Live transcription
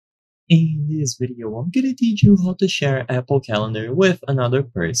In this video, I'm gonna teach you how to share Apple Calendar with another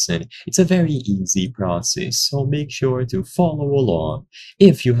person. It's a very easy process, so make sure to follow along.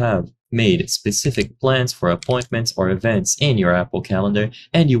 If you have made specific plans for appointments or events in your Apple Calendar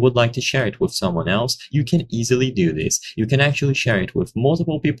and you would like to share it with someone else, you can easily do this. You can actually share it with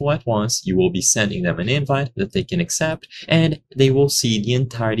multiple people at once. You will be sending them an invite that they can accept, and they will see the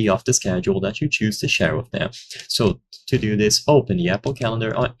entirety of the schedule that you choose to share with them. So to do this, open the Apple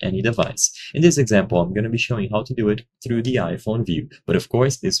Calendar on any device. In this example, I'm going to be showing how to do it through the iPhone view, but of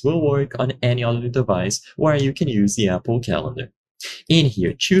course this will work on any other device where you can use the Apple Calendar. In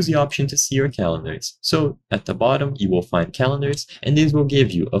here, choose the option to see your calendars. So at the bottom, you will find calendars, and this will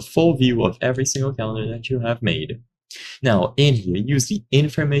give you a full view of every single calendar that you have made. Now, in here, use the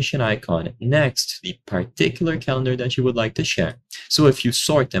information icon next to the particular calendar that you would like to share. So if you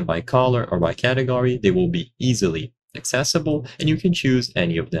sort them by color or by category, they will be easily accessible, and you can choose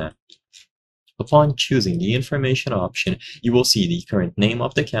any of them. Upon choosing the information option, you will see the current name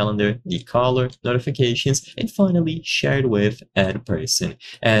of the calendar, the color, notifications, and finally shared with add person.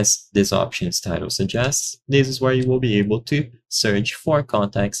 As this option's title suggests, this is where you will be able to search for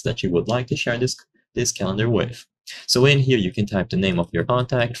contacts that you would like to share this calendar with. So in here, you can type the name of your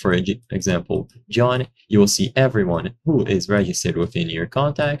contact. For example, John. You will see everyone who is registered within your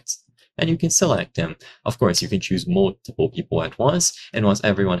contacts, and you can select them. Of course, you can choose multiple people at once, and once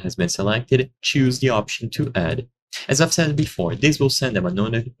everyone has been selected, choose the option to add. As I've said before, this will send them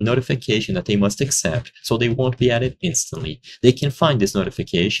a notification that they must accept, so they won't be added instantly. They can find this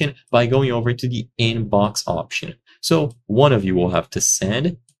notification by going over to the inbox option. So one of you will have to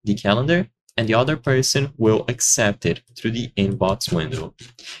send the calendar, and the other person will accept it through the inbox window.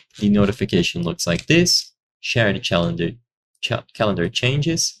 The notification looks like this. Share the calendar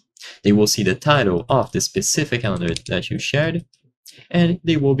changes. They will see the title of the specific calendar that you shared, and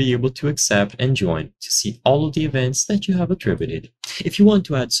they will be able to accept and join to see all of the events that you have attributed. If you want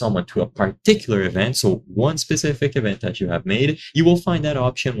to add someone to a particular event, so one specific event that you have made, you will find that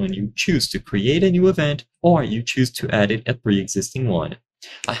option when you choose to create a new event or you choose to edit a pre-existing one.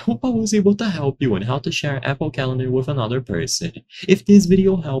 I hope I was able to help you on how to share Apple Calendar with another person. If this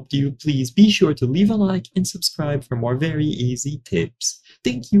video helped you, please be sure to leave a like and subscribe for more very easy tips.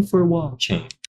 Thank you for watching.